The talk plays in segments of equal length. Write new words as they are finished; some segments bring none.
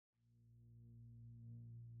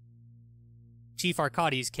Chief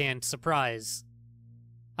Arkady's canned surprise.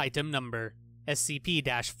 Item number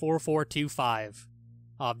SCP-4425.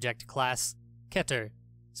 Object class Keter.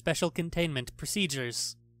 Special containment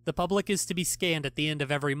procedures. The public is to be scanned at the end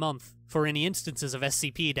of every month for any instances of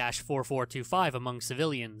SCP-4425 among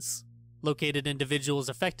civilians. Located individuals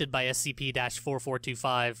affected by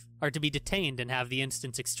SCP-4425 are to be detained and have the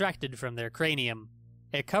instance extracted from their cranium.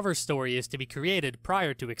 A cover story is to be created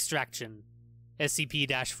prior to extraction.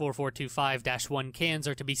 SCP-4425-1 cans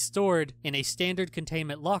are to be stored in a standard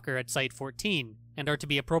containment locker at Site-14 and are to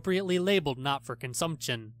be appropriately labeled not for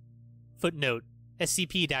consumption. Footnote: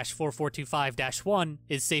 SCP-4425-1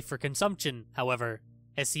 is safe for consumption, however.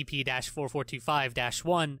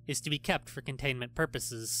 SCP-4425-1 is to be kept for containment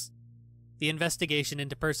purposes. The investigation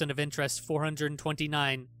into Person of Interest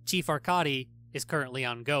 429, Chief Arkady, is currently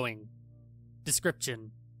ongoing.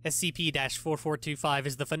 Description: SCP-4425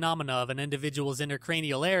 is the phenomena of an individual's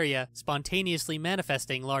intracranial area spontaneously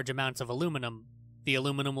manifesting large amounts of aluminum. The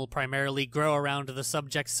aluminum will primarily grow around the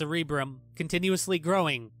subject's cerebrum, continuously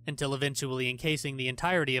growing until eventually encasing the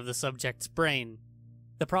entirety of the subject's brain.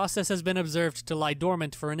 The process has been observed to lie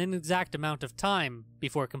dormant for an inexact amount of time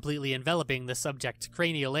before completely enveloping the subject's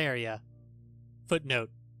cranial area. Footnote: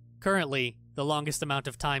 currently, the longest amount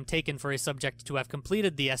of time taken for a subject to have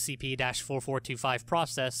completed the SCP-4425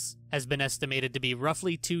 process has been estimated to be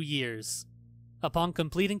roughly 2 years. Upon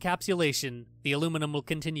complete encapsulation, the aluminum will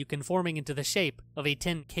continue conforming into the shape of a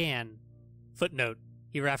tin can. Footnote: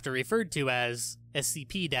 hereafter referred to as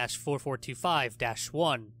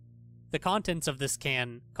SCP-4425-1. The contents of this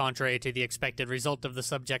can, contrary to the expected result of the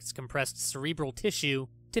subject's compressed cerebral tissue,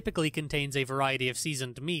 typically contains a variety of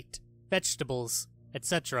seasoned meat, vegetables,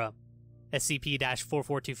 etc.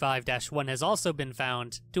 SCP-4425-1 has also been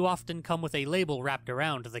found to often come with a label wrapped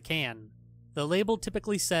around the can. The label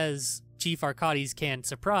typically says, Chief Arkady's canned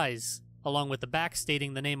surprise, along with the back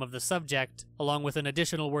stating the name of the subject, along with an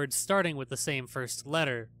additional word starting with the same first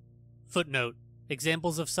letter. Footnote: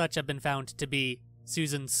 examples of such have been found to be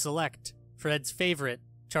Susan's Select, Fred's Favorite,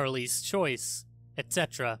 Charlie's Choice,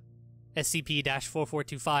 etc.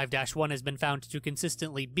 SCP-4425-1 has been found to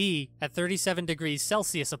consistently be at 37 degrees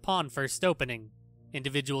Celsius upon first opening.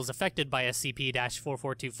 Individuals affected by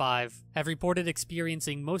SCP-4425 have reported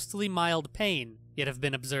experiencing mostly mild pain, yet have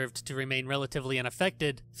been observed to remain relatively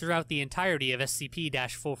unaffected throughout the entirety of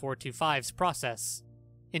SCP-4425's process.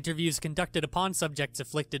 Interviews conducted upon subjects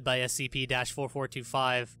afflicted by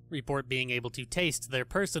SCP-4425 report being able to taste their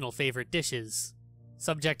personal favorite dishes.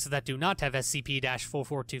 Subjects that do not have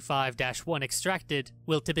SCP-4425-1 extracted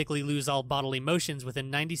will typically lose all bodily motions within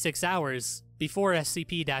 96 hours before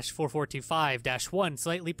SCP-4425-1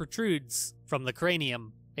 slightly protrudes from the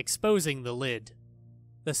cranium, exposing the lid.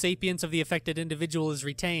 The sapience of the affected individual is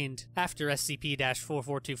retained after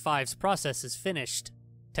SCP-4425's process is finished.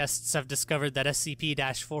 Tests have discovered that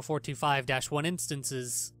SCP-4425-1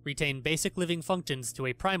 instances retain basic living functions to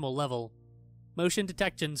a primal level. Motion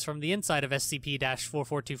detections from the inside of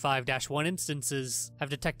SCP-4425-1 instances have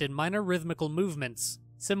detected minor rhythmical movements,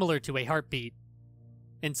 similar to a heartbeat.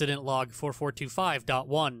 Incident Log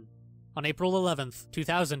 4425.1. On April 11,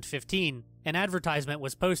 2015, an advertisement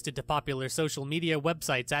was posted to popular social media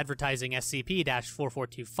websites advertising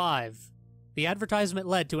SCP-4425. The advertisement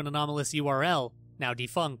led to an anomalous URL, now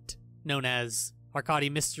defunct, known as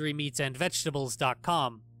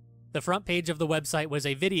ArkadyMysteryMeatsAndVegetables.com. The front page of the website was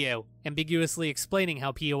a video, ambiguously explaining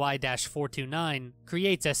how POI-429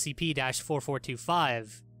 creates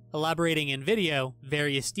SCP-4425, elaborating in video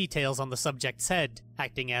various details on the subject's head,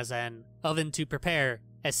 acting as an oven to prepare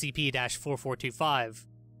SCP-4425.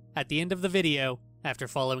 At the end of the video, after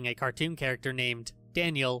following a cartoon character named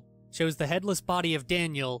Daniel, shows the headless body of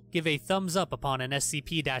Daniel give a thumbs up upon an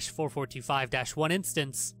SCP-4425-1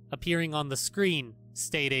 instance appearing on the screen,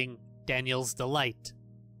 stating, Daniel's Delight.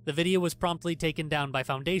 The video was promptly taken down by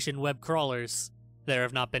Foundation web crawlers. There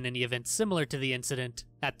have not been any events similar to the incident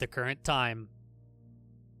at the current time.